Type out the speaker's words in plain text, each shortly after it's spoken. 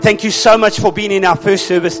Thank you so much for being in our first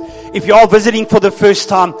service. If you are visiting for the first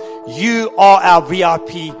time, you are our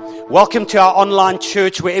VIP. Welcome to our online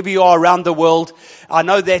church, wherever you are around the world. I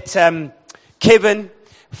know that Kevin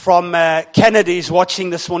from Canada is watching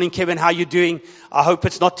this morning. Kevin, how are you doing? I hope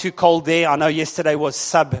it's not too cold there. I know yesterday was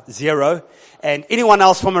sub-zero. And anyone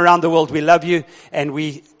else from around the world, we love you. And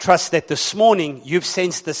we trust that this morning you've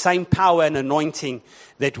sensed the same power and anointing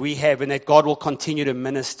that we have, and that God will continue to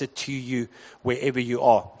minister to you wherever you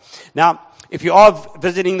are. Now, if you are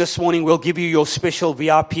visiting this morning, we'll give you your special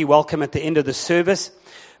VIP welcome at the end of the service.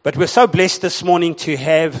 But we're so blessed this morning to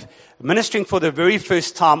have ministering for the very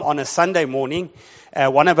first time on a Sunday morning,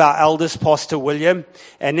 one of our elders, Pastor William.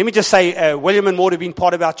 And let me just say, William and Maud have been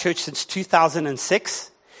part of our church since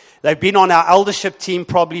 2006. They've been on our eldership team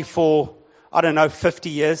probably for, 50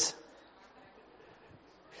 years.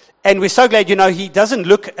 And we're so glad, he doesn't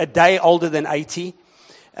look a day older than 80.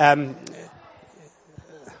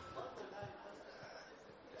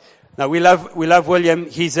 No, we love William.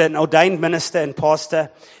 He's an ordained minister and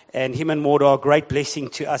pastor, and him and Maud are a great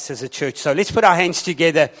blessing to us as a church. So let's put our hands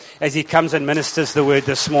together as he comes and ministers the word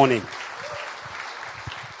this morning.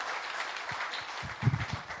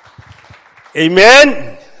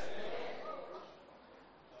 Amen.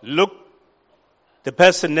 Look the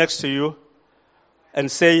person next to you and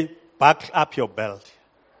say, buckle up your belt.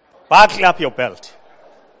 Buckle up your belt.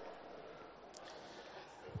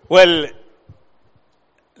 Well,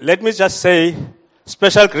 let me just say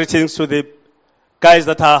special greetings to the guys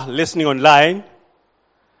that are listening online.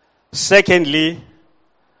 Secondly,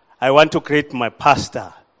 I want to greet my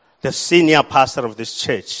pastor, the senior pastor of this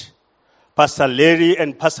church, Pastor Larry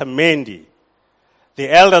and Pastor Mandy, the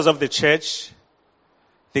elders of the church,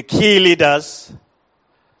 the key leaders,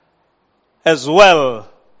 as well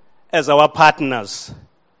as our partners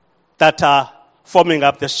that are forming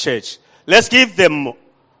up this church. Let's give them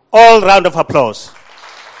all a round of applause.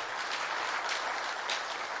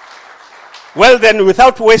 Well then,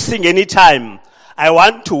 without wasting any time, I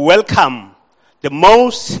want to welcome the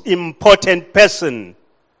most important person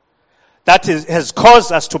that has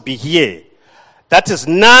caused us to be here. That is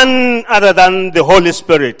none other than the Holy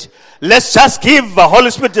Spirit. Let's just give the Holy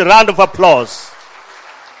Spirit a round of applause.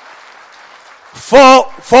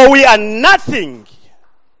 For we are nothing,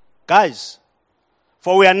 guys,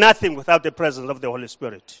 for we are nothing without the presence of the Holy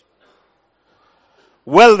Spirit.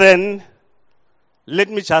 Well then, let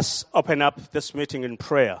me just open up this meeting in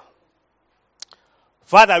prayer.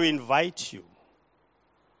 Father, we invite you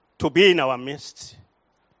to be in our midst,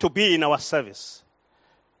 to be in our service.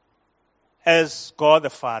 As God the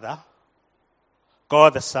Father,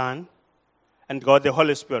 God the Son, and God the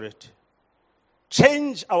Holy Spirit.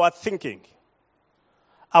 Change our thinking,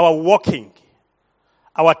 our walking,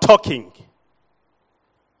 our talking,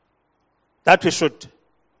 that we should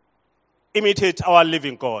imitate our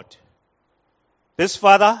living God. This,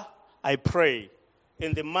 Father, I pray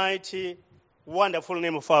in the mighty, wonderful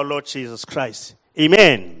name of our Lord Jesus Christ.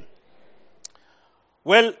 Amen.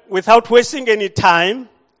 Well, without wasting any time,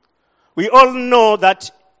 we all know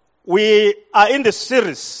that we are in the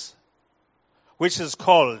series which is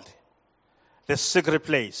called The Secret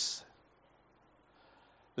Place.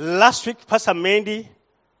 Last week, Pastor Mandy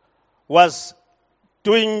was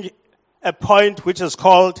doing a point which is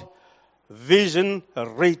called Vision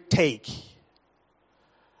Retake.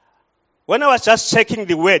 When I was just checking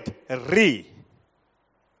the word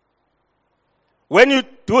when you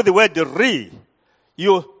do the word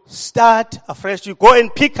you start afresh. You go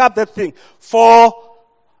and pick up the thing.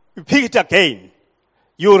 You pick it again.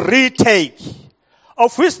 You retake.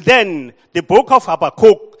 Of which then the book of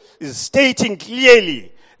Habakkuk is stating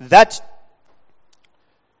clearly that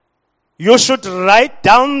you should write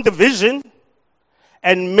down the vision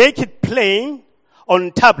and make it plain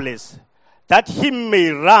on tablets, that he may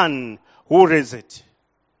run who reads it.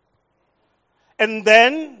 And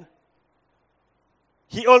then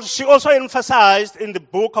she also emphasized in the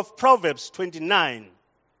book of Proverbs 29,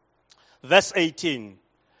 verse 18,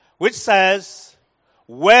 which says,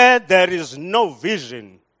 where there is no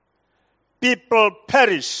vision, people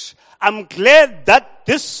perish. I'm glad that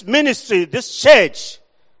this ministry, this church,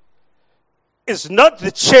 is not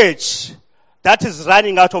the church that is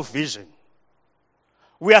running out of vision.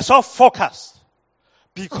 We are so focused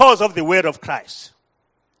because of the word of Christ.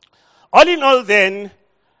 All in all then,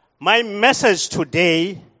 my message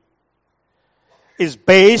today is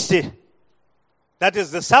based, that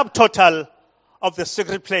is the subtotal of The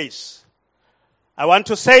Secret Place. I want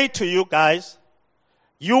to say to you guys,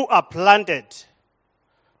 you are planted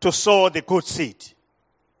to sow the good seed.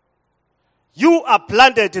 You are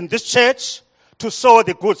planted in this church to sow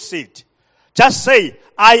the good seed. Just say,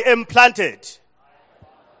 I am planted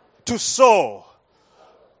to sow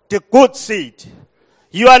the good seed.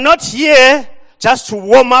 You are not here just to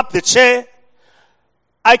warm up the chair.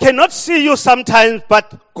 I cannot see you sometimes,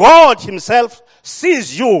 but God himself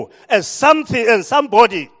sees you as something and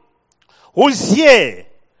somebody who is here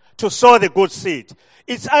to sow the good seed.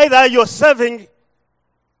 It's either you're serving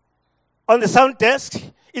on the sound desk,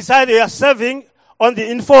 it's either you're serving on the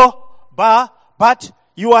info bar, but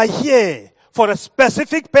you are here for a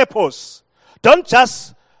specific purpose. Don't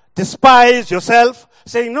just despise yourself,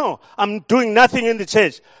 saying, no, I'm doing nothing in the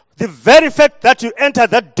church. The very fact that you enter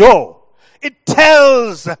that door, it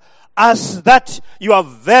tells us that you are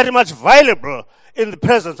very much valuable in the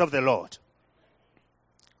presence of the Lord.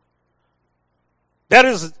 There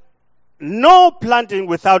is no planting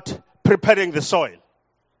without preparing the soil.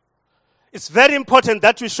 It's very important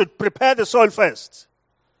that we should prepare the soil first.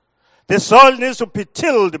 The soil needs to be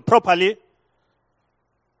tilled properly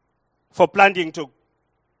for planting to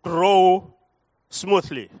grow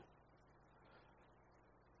smoothly.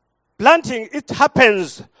 Planting, it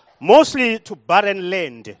happens mostly to barren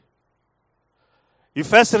land. You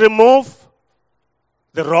first remove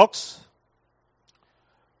the rocks.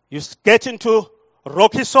 You get into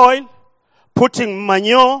rocky soil, putting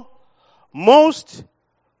manure, most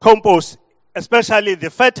compost, especially the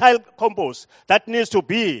fertile compost, that needs to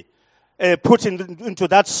be put into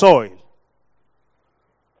that soil.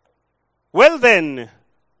 Well then,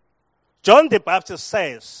 John the Baptist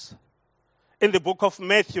says in the book of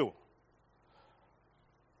Matthew,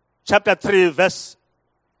 chapter 3, verse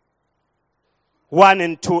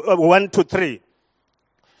 1 to 3.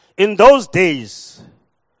 In those days,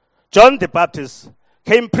 John the Baptist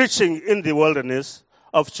came preaching in the wilderness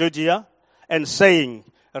of Judea and saying,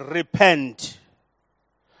 repent,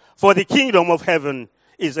 for the kingdom of heaven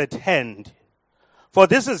is at hand. For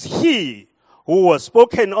this is he who was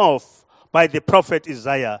spoken of by the prophet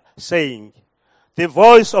Isaiah, saying, the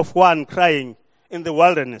voice of one crying in the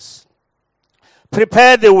wilderness,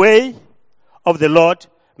 prepare the way of the Lord,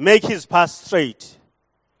 make his path straight.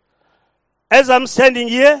 As I'm standing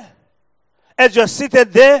here, as you're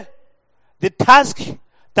seated there, the task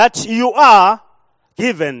that you are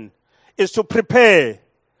given is to prepare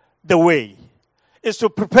the way, is to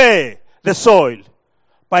prepare the soil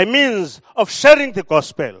by means of sharing the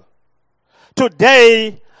gospel.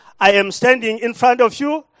 Today, I am standing in front of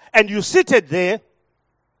you and you seated there.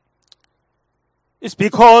 It's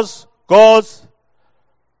because God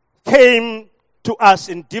came to us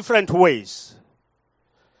in different ways.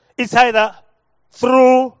 It's either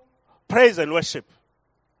through praise and worship,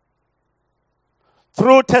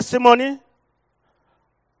 through testimony,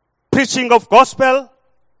 preaching of gospel.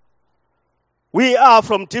 We are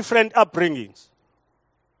from different upbringings.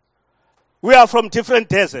 We are from different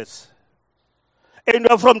deserts. And we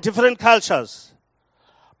are from different cultures.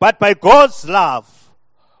 But by God's love,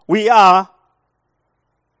 we are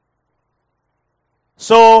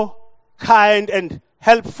so kind and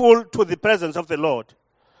helpful to the presence of the Lord.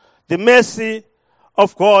 The mercy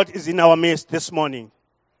of God is in our midst this morning.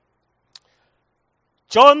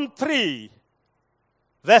 John 3,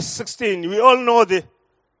 verse 16. We all know the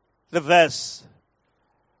verse.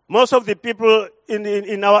 Most of the people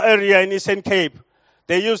in our area in Eastern Cape,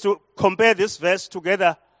 they used to compare this verse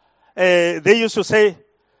together. They used to say,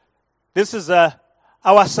 this is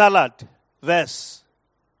our salad verse.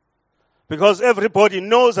 Because everybody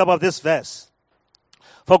knows about this verse.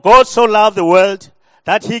 For God so loved the world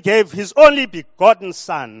that he gave his only begotten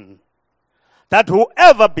Son, that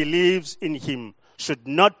whoever believes in him should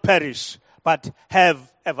not perish, but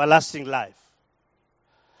have everlasting life.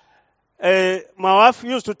 My wife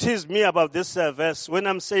used to tease me about this verse when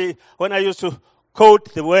I used to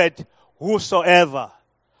quote the word whosoever.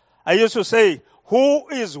 I used to say, who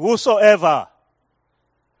is whosoever?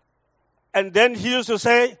 And then she used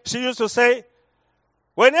to say,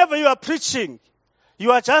 whenever you are preaching,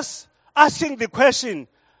 you are just asking the question,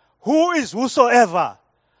 who is whosoever?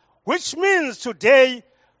 Which means today,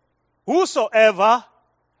 whosoever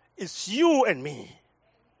is you and me.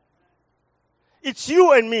 It's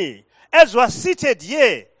you and me. As we are seated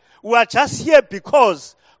here, we are just here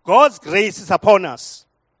because God's grace is upon us.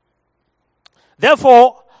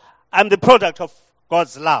 Therefore, I'm the product of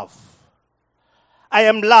God's love. I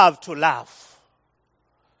am loved to love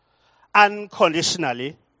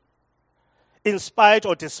unconditionally, in spite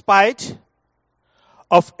or despite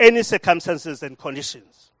of any circumstances and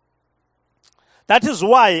conditions. That is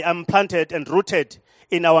why I'm planted and rooted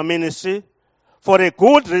in our ministry for a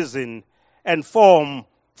good reason and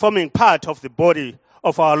forming part of the body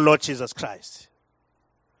of our Lord Jesus Christ.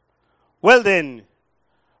 Well then,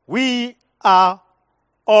 we are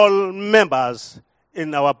all members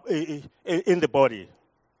in the body,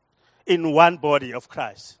 in one body of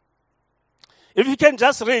Christ. If you can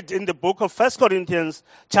just read in the book of 1 Corinthians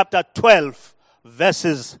chapter 12,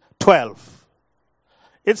 verses 12.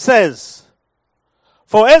 It says,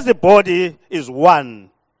 "For as the body is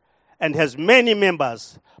one and has many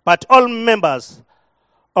members, but all members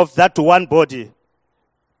of that one body,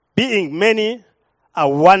 being many, are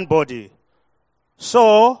one body,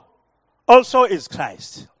 so also is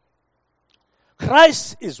Christ."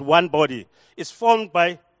 Christ is one body. It's formed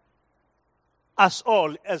by us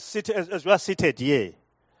all as we are seated here.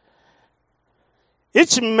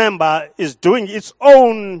 Each member is doing its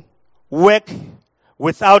own work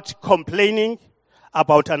without complaining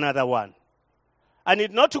about another one. I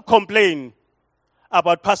need not to complain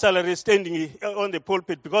about Pastor Larry standing on the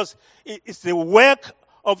pulpit, because it's the work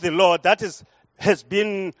of the Lord that has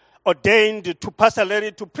been ordained to Pastor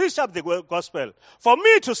Larry to preach up the gospel. For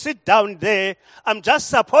me to sit down there, I'm just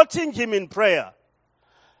supporting him in prayer.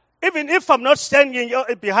 Even if I'm not standing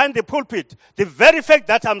behind the pulpit, the very fact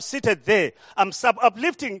that I'm seated there, I'm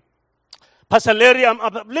uplifting Pastor Larry, I'm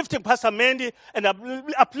uplifting Pastor Mandy, and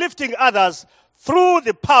I'm uplifting others through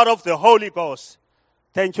the power of the Holy Ghost.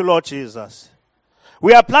 Thank you, Lord Jesus.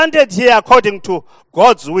 We are planted here according to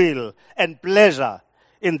God's will and pleasure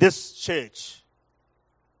in this church.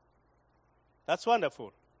 That's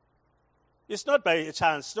wonderful. It's not by a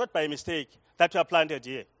chance, it's not by a mistake that you are planted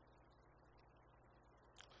here.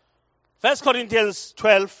 1 Corinthians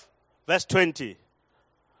 12, verse 20.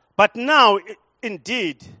 "But now,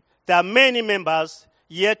 indeed, there are many members,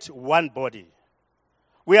 yet one body.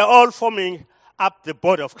 We are all forming up the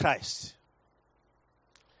body of Christ."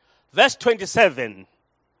 Verse 27.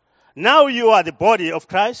 "Now you are the body of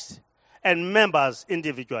Christ and members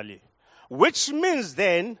individually." Which means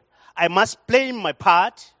then, I must play my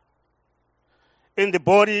part in the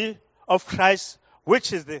body of Christ,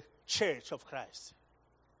 which is the church of Christ.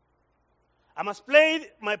 I must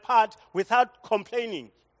play my part without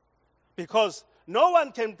complaining, because no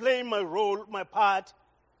one can play my role, my part,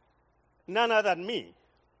 none other than me.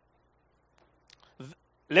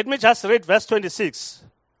 Let me just read verse 26.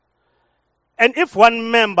 "And if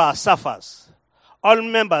one member suffers, all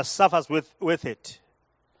members suffer with it.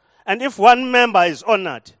 And if one member is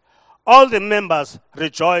honored, all the members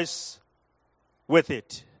rejoice with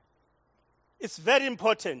it." It's very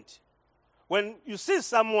important. When you see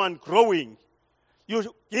someone growing,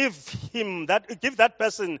 you give that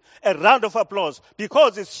person a round of applause,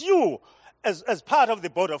 because it's you as part of the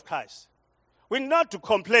body of Christ. We're not to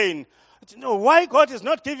complain, why God is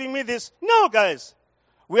not giving me this. No, guys,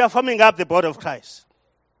 we are forming up the body of Christ.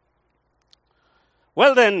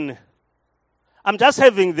 Well then, I'm just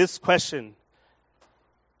having this question.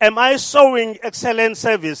 Am I showing excellent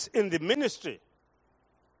service in the ministry?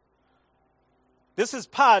 This is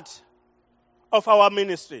part of our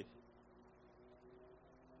ministry.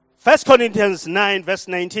 1 Corinthians 9, verse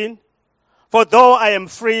 19. "For though I am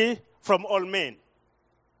free from all men,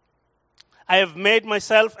 I have made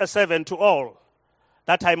myself a servant to all,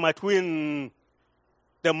 that I might win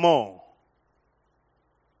them more."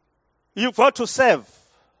 You've got to serve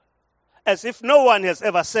as if no one has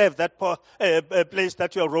ever served that place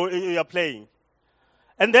that you are playing.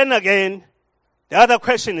 And then again, the other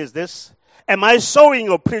question is this: am I showing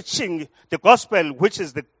or preaching the gospel, which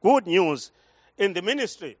is the good news, in the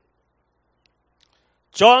ministry?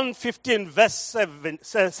 John 15, verse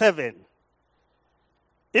 7.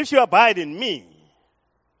 "If you abide in me,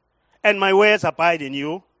 and my words abide in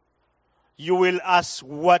you, you will ask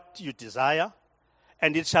what you desire,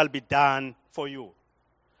 and it shall be done for you."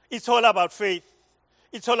 It's all about faith.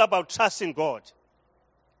 It's all about trusting God.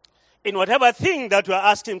 In whatever thing that we are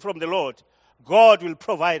asking from the Lord, God will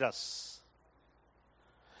provide us.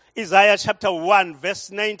 Isaiah chapter 1, verse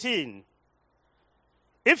 19.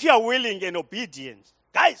 "If you are willing and obedient,"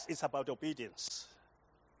 guys, it's about obedience.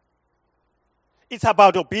 It's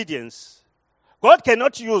about obedience. God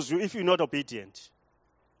cannot use you if you're not obedient.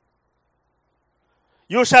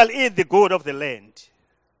 "You shall eat the good of the land."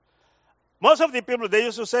 Most of the people, they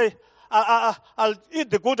used to say, I'll eat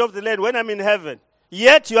the good of the land when I'm in heaven.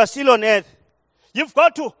 Yet you are still on earth. You've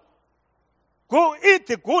got to go eat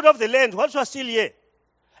the good of the land whilst you are still here.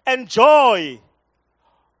 Enjoy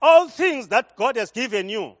all things that God has given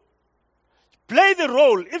you. Play the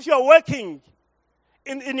role. If you are working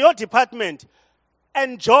in your department,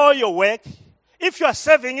 enjoy your work. If you are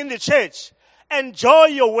serving in the church, enjoy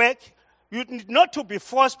your work. You need not to be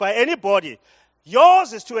forced by anybody.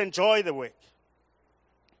 Yours is to enjoy the work.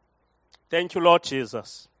 Thank you, Lord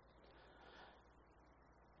Jesus.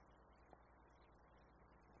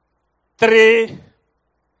 3,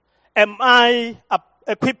 am I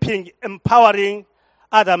equipping, empowering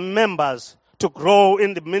other members to grow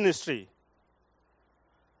in the ministry?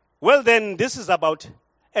 Well, then, this is about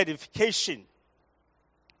edification.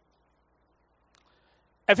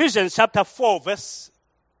 Ephesians chapter 4, verse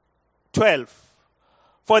 12.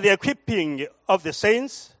 For the equipping of the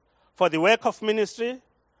saints, for the work of ministry,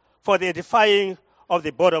 for the edifying of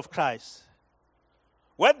the body of Christ.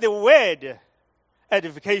 What the word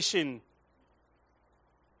edification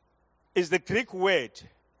is the Greek word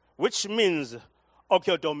which means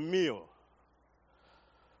oikodomio,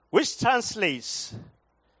 which translates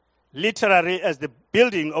literally as the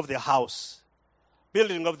building of the house,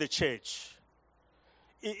 building of the church.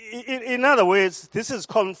 In other words, this is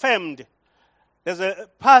confirmed. There's a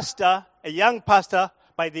pastor, a young pastor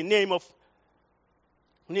by the name of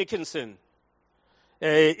Nickinson.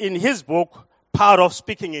 In his book, Power of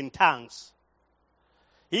Speaking in Tongues,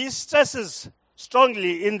 he stresses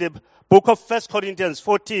strongly in the book of 1 Corinthians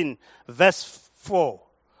 14, verse 4,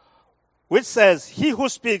 which says, he who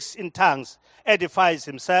speaks in tongues edifies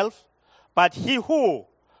himself, but he who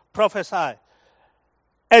prophesies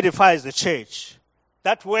edifies the church.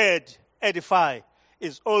 That word, edify,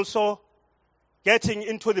 is also getting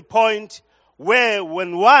into the point where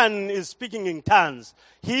when one is speaking in tongues,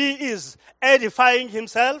 he is edifying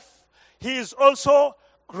himself. He is also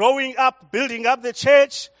growing up, building up the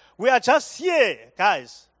church. We are just here,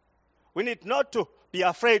 guys. We need not to be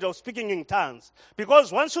afraid of speaking in tongues.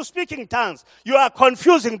 Because once you speak in tongues, you are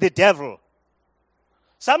confusing the devil.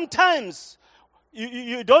 Sometimes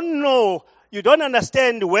you don't know, you don't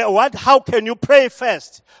understand how can you pray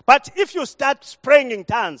first. But if you start praying in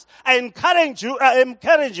tongues, I encourage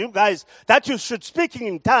you guys that you should speak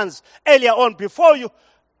in tongues earlier on before you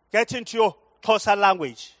get into your Xhosa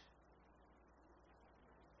language.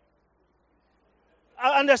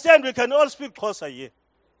 I understand we can all speak Xhosa here.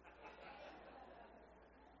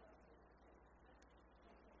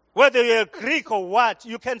 Whether you're Greek or what,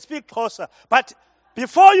 you can speak Xhosa. But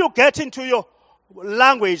before you get into your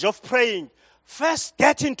language of praying, first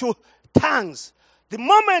get into tongues. The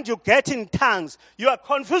moment you get in tongues, you are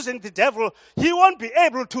confusing the devil. He won't be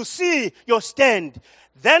able to see your stand.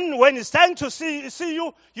 Then when he's trying to see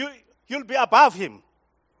you, you'll be above him.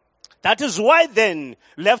 That is why then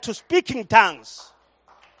you have to speak in tongues.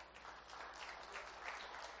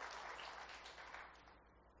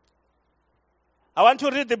 I want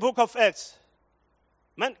to read the book of Acts.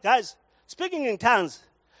 Man, guys, speaking in tongues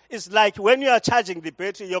is like when you are charging the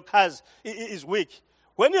battery, your car is weak.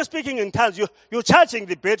 When you're speaking in tongues, you're charging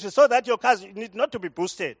the battery so that your car need not to be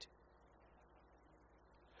boosted.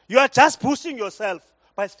 You are just boosting yourself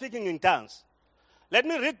by speaking in tongues. Let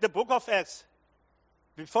me read the book of Acts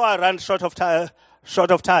before I run short of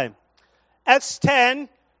time. Acts 10,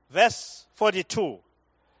 verse 42.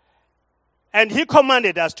 And he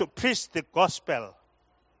commanded us to preach the gospel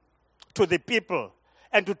to the people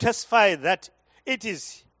and to testify that it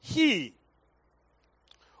is he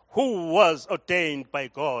who was ordained by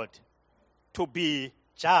God to be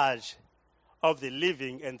judge of the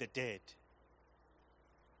living and the dead.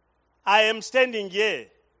 I am standing here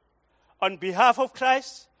on behalf of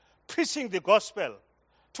Christ, preaching the gospel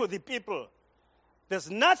to the people.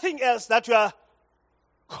 There's nothing else that you are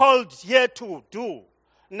called here to do,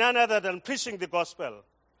 none other than preaching the gospel.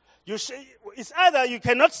 It's either you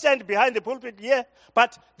cannot stand behind the pulpit here,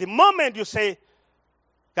 but the moment you say,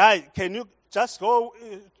 guys, can you just go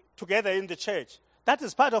together in the church? That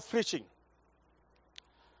is part of preaching.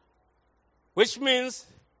 Which means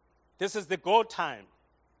this is the go time.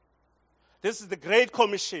 This is the Great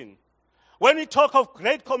Commission. When we talk of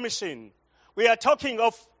Great Commission, we are talking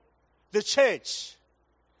of the church.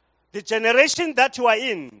 The generation that you are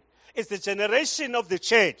in is the generation of the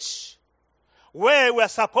church, where we are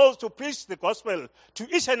supposed to preach the gospel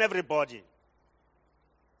to each and everybody.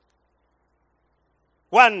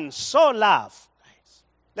 One, sow love.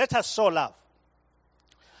 Let us sow love.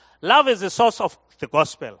 Love is the source of the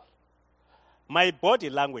gospel. My body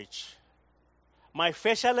language, my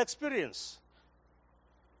facial experience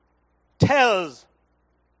tells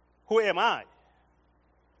who am I.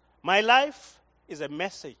 My life is a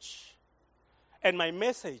message. And my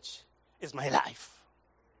message is my life.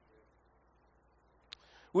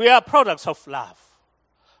 We are products of love.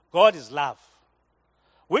 God is love.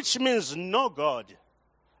 Which means no God,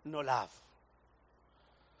 no love.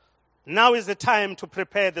 Now is the time to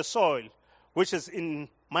prepare the soil, which is in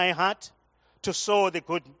my heart, to sow the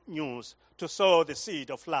good news, to sow the seed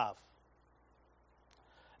of love.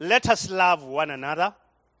 Let us love one another.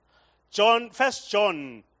 1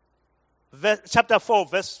 John chapter 4,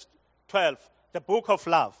 verse 12. The book of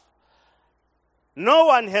love. No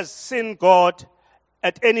one has seen God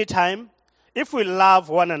at any time. If we love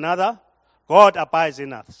one another, God abides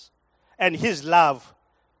in us, and his love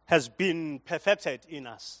has been perfected in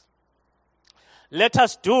us. Let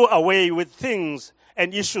us do away with things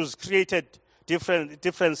and issues created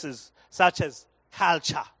differences, such as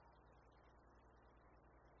culture.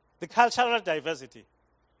 The cultural diversity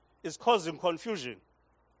is causing confusion.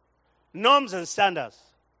 Norms and standards,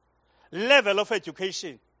 level of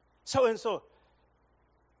education, so-and-so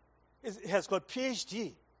has got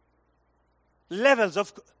PhD, levels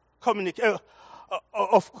of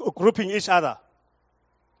of grouping each other.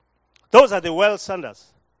 Those are the world standards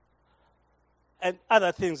and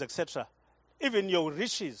other things, etc. Even your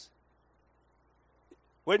riches.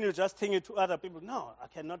 When you just think it to other people, no, I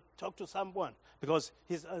cannot talk to someone because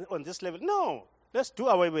he's on this level. No, let's do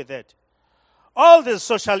away with that. All these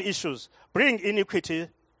social issues bring iniquity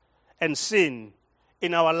and sin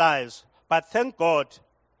in our lives. But thank God,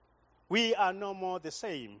 we are no more the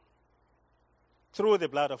same through the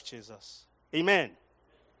blood of Jesus. Amen.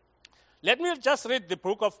 Let me just read the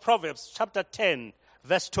book of Proverbs, chapter 10,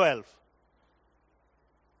 verse 12.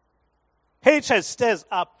 Hatred stirs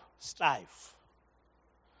up strife,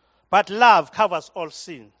 but love covers all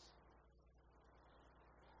sins.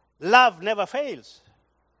 Love never fails.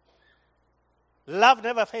 Love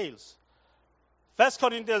never fails. 1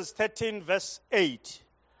 Corinthians 13, verse 8.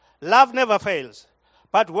 Love never fails.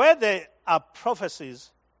 But where there are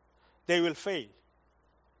prophecies, they will fail.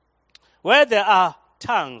 Where there are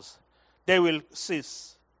tongues, they will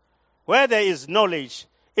cease. Where there is knowledge,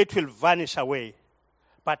 it will vanish away.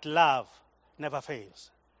 But love never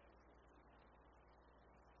fails.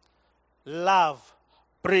 Love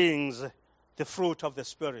brings the fruit of the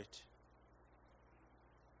Spirit.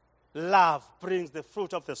 Love brings the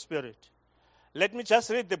fruit of the Spirit. Let me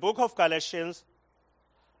just read the book of Galatians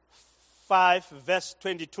 5, verse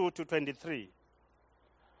 22 to 23.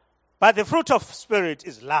 But the fruit of Spirit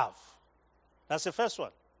is love. That's the first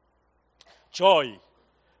one. Joy,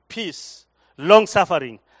 peace,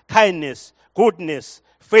 long-suffering, kindness, goodness,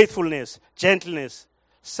 faithfulness, gentleness,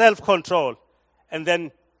 self-control. And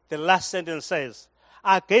then the last sentence says,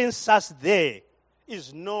 against us there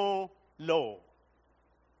is no law.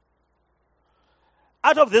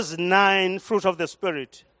 Out of these 9 fruits of the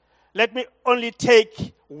Spirit, let me only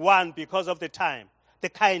take one because of the time, the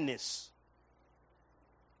kindness.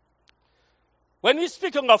 When we're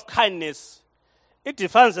speaking of kindness, it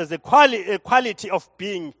defines as a quality of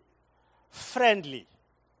being friendly,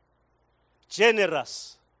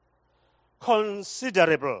 generous,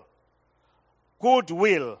 considerable,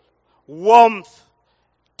 goodwill, warmth,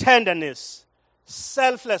 tenderness,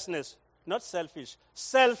 selflessness, not selfish,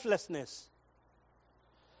 selflessness,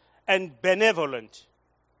 and benevolent.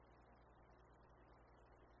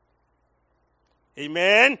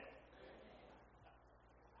 Amen.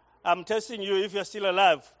 I'm testing you if you're still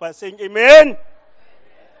alive by saying amen.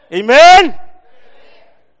 Amen. Amen.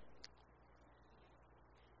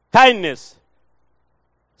 Kindness.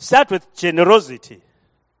 Start with generosity.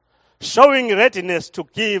 Showing readiness to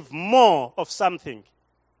give more of something.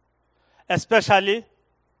 Especially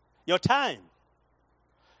your time,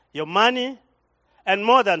 your money, and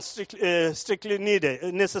more than strictly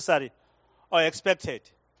needed, necessary or expected.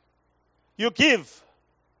 You give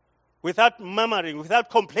without murmuring, without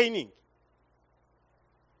complaining.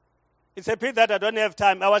 It's a pity that I don't have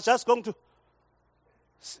time. I was just going to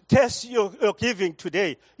test your giving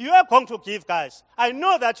today. You are going to give, guys. I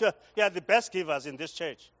know that you are the best givers in this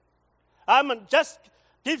church. Just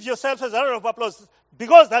give yourself a round of applause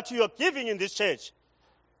because that you are giving in this church.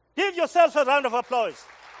 Give yourself a round of applause.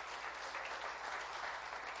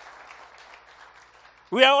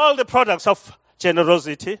 We are all the products of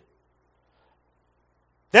generosity.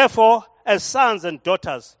 Therefore, as sons and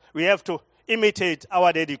daughters, we have to imitate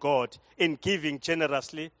our Daddy God in giving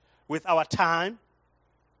generously with our time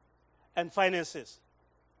and finances.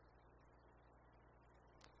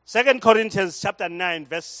 2 Corinthians chapter 9,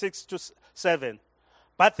 verse 6 to 7.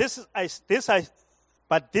 But this I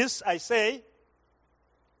say,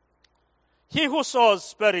 he who sows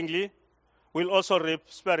sparingly will also reap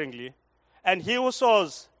sparingly, and he who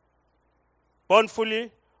sows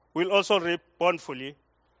bountifully will also reap bountifully.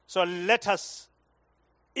 So let us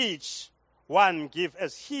each one give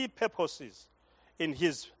as he purposes in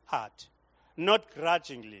his heart, not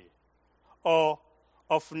grudgingly or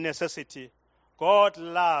of necessity. God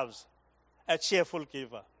loves a cheerful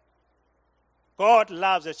giver. God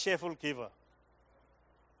loves a cheerful giver.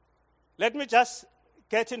 Let me just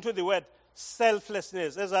get into the word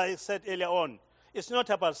selflessness. As I said earlier on, it's not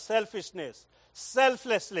about selfishness.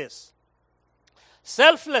 Selflessness.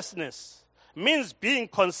 Selflessness means being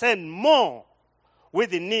concerned more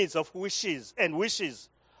with the needs of wishes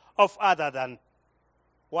of other than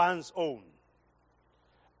one's own.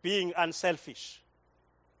 Being unselfish.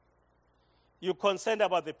 You're concerned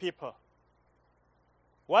about the people.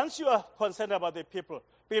 Once you are concerned about the people,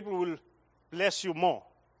 people will bless you more.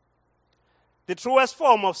 The truest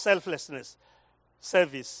form of selflessness,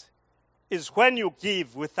 service, is when you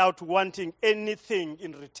give without wanting anything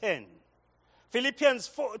in return. Philippians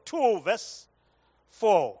 2, verse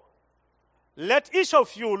 4. Let each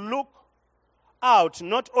of you look out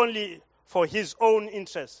not only for his own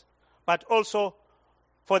interest, but also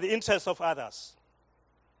for the interest of others.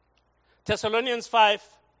 Thessalonians 5,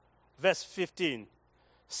 verse 15.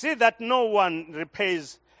 See that no one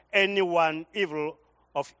repays anyone evil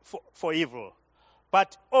for evil,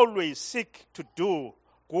 but always seek to do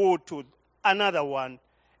good to another one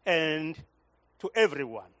and to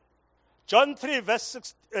everyone. John 3,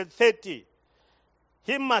 verse 30.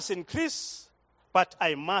 He must increase, but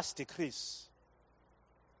I must decrease.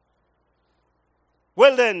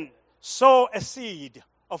 Well then, sow a seed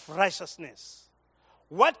of righteousness.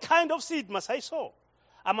 What kind of seed must I sow?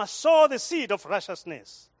 I must sow the seed of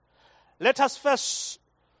righteousness. Let us first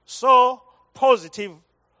sow positive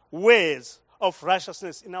ways of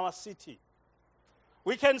righteousness in our city.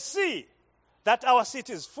 We can see that our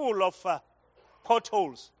city is full of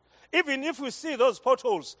potholes. Even if we see those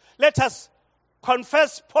potholes, let us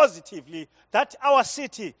confess positively that our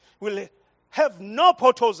city will have no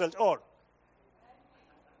potholes at all.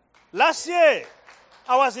 Last year,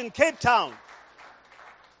 I was in Cape Town.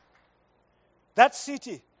 That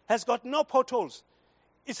city has got no potholes.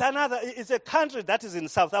 It's a country that is in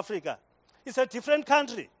South Africa. It's a different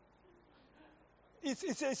country.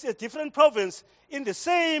 It's a different province in the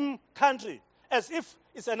same country, as if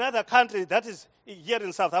it's another country that is here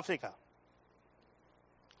in South Africa.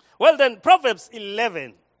 Well then, Proverbs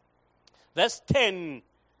 11, verse 10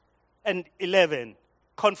 and 11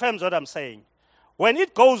 confirms what I'm saying. When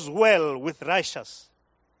it goes well with righteous,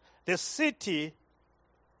 the city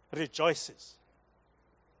rejoices.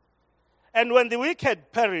 And when the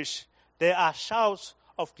wicked perish, there are shouts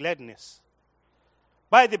of gladness.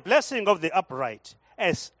 By the blessing of the upright,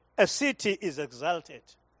 as a city is exalted.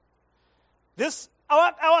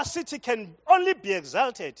 Our city can only be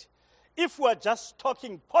exalted if we are just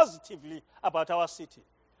talking positively about our city.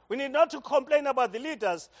 We need not to complain about the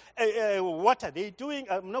leaders. What are they doing?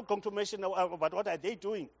 I'm not going to mention about what are they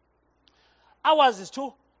doing. Ours is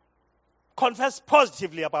to confess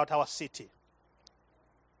positively about our city.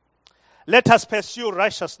 Let us pursue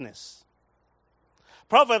righteousness.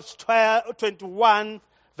 Proverbs 21,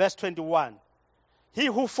 verse 21. He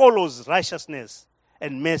who follows righteousness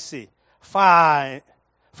and mercy find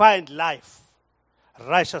life,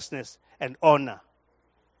 righteousness, and honor.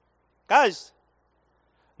 Guys,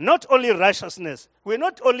 not only righteousness, we're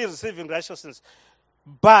not only receiving righteousness,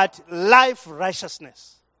 but life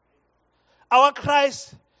righteousness. Our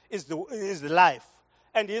Christ is the life.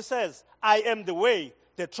 And he says, I am the way,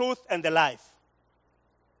 the truth, and the life.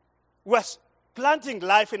 We're planting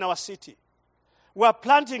life in our city. We're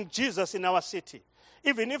planting Jesus in our city.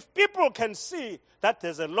 Even if people can see that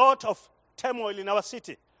there's a lot of turmoil in our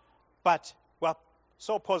city, but we're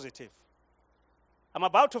so positive. I'm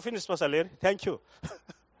about to finish, Pastor Larry. Thank you.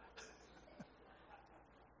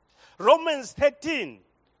 Romans 13,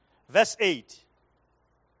 verse 8.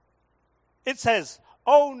 It says,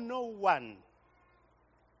 owe no one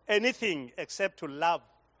anything except to love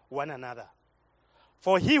one another.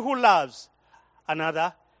 For he who loves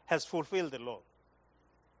another has fulfilled the law.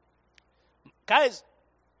 Guys,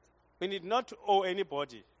 we need not to owe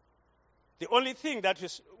anybody. The only thing that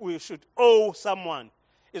we should owe someone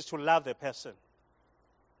is to love the person.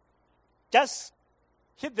 Just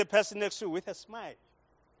hit the person next to you with a smile.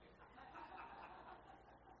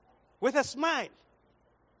 With a smile.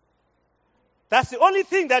 That's the only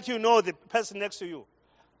thing that you know the person next to you.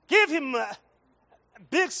 Give him a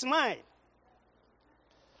big smile.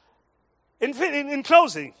 In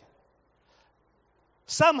closing,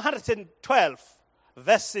 Psalm 112,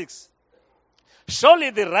 verse 6. Surely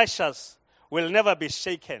the righteous will never be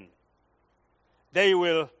shaken. They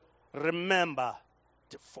will remember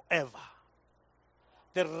forever.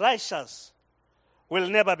 The righteous will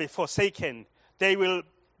never be forsaken. They will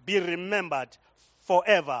be remembered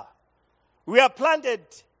forever. We are planted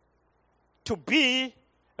to be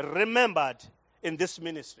remembered in this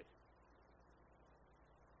ministry.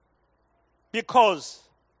 Because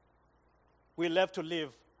we love to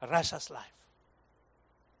live a righteous life.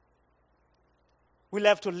 We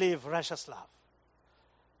love to live righteous life.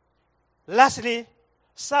 Lastly,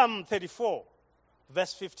 Psalm 34,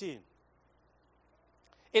 verse 15.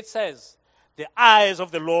 It says, the eyes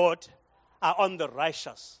of the Lord are on the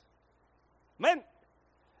righteous. Man,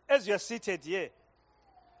 as you're seated here,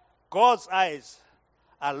 God's eyes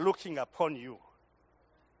are looking upon you.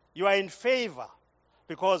 You are in favor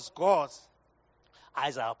because God's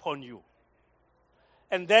eyes are upon you.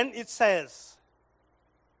 And then it says,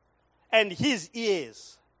 and his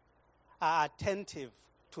ears are attentive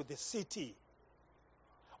to the city.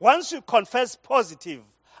 Once you confess positive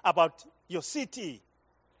about your city,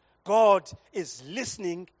 God is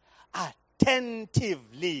listening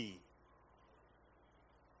attentively.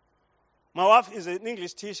 My wife is an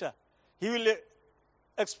English teacher. He will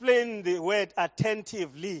explain the word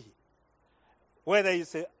attentively, whether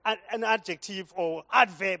it's an adjective or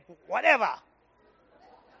adverb, whatever.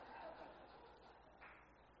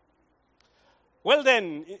 Well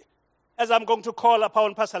then, as I'm going to call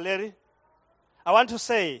upon Pastor Larry, I want to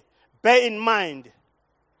say, bear in mind,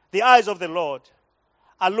 the eyes of the Lord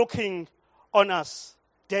are looking on us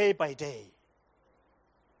day by day.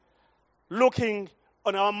 Looking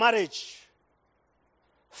on our marriage,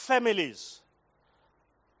 families,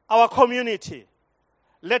 our community.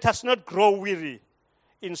 Let us not grow weary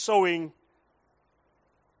in sowing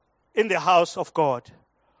in the house of God.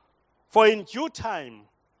 For in due time,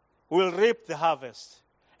 we will reap the harvest.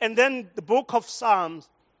 And then the book of Psalms,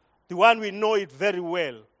 the one we know it very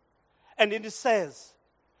well. And it says,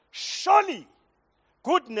 surely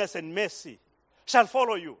goodness and mercy shall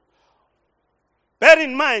follow you. Bear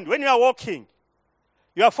in mind, when you are walking,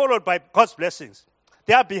 you are followed by God's blessings.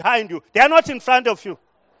 They are behind you. They are not in front of you.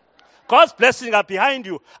 God's blessings are behind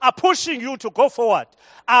you, are pushing you to go forward,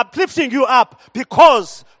 are lifting you up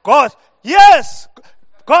because God's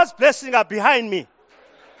blessings are behind me.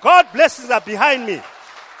 God's blessings are behind me.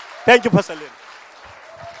 Thank you, Pastor Lynn.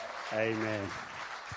 Amen.